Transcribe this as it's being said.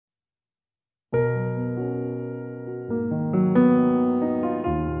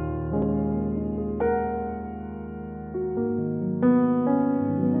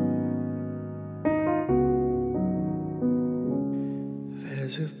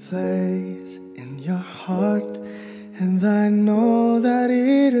place in your heart, and I know that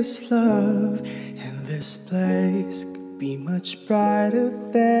it is love. And this place could be much brighter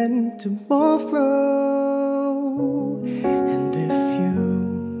than tomorrow. And if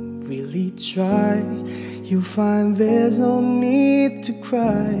you really try, you'll find there's no need to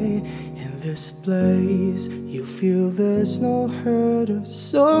cry. In this place, you feel there's no hurt or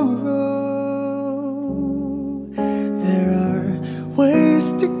sorrow. There are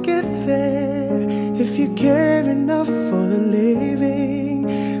ways to get there if you care enough for the living.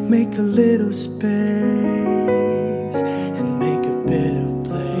 Make a little space and make a better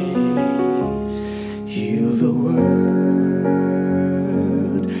place. Heal the world,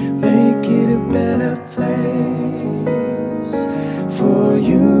 make it a better place for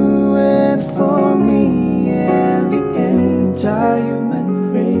you and for me and the entire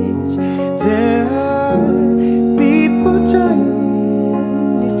human race. There are people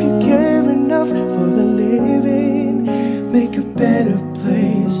dying. If you care enough for the living, make a better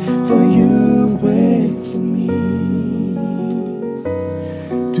place for you and for me.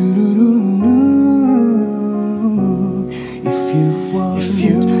 If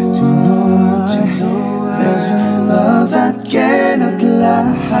you to know, there's a love that cannot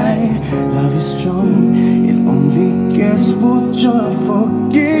lie. Love is strong, it only cares for joy,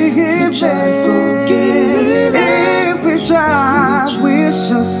 forgiveness. Every time we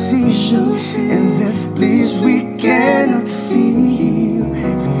shall see in this place we cannot feel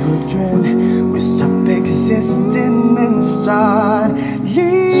dread, we stop existing and start living.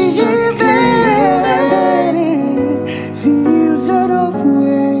 Feels out of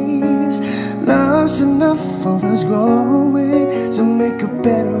ways, love's enough for us growing to make a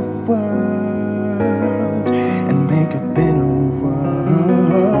better world and make a better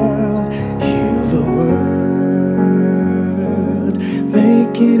world. Heal the world,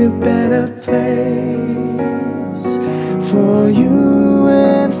 make it a better place for you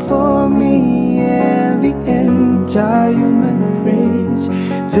and for me and the entire human race.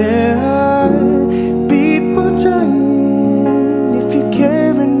 There are people dying. If you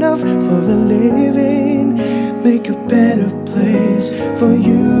care enough for the living, make a better place for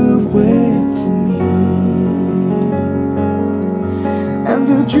you and for me. And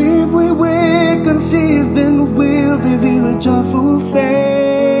the dream we will conceive then will reveal a joyful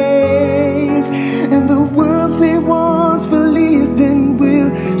face. And the world we once believed in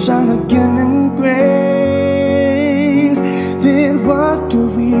will shine again in grace. Then what do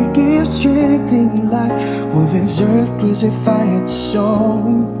we give strength in life? Will this earth crucify its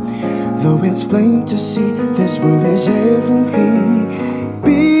soul? Though it's plain to see this world is heavenly,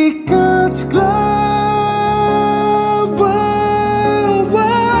 be God's glory.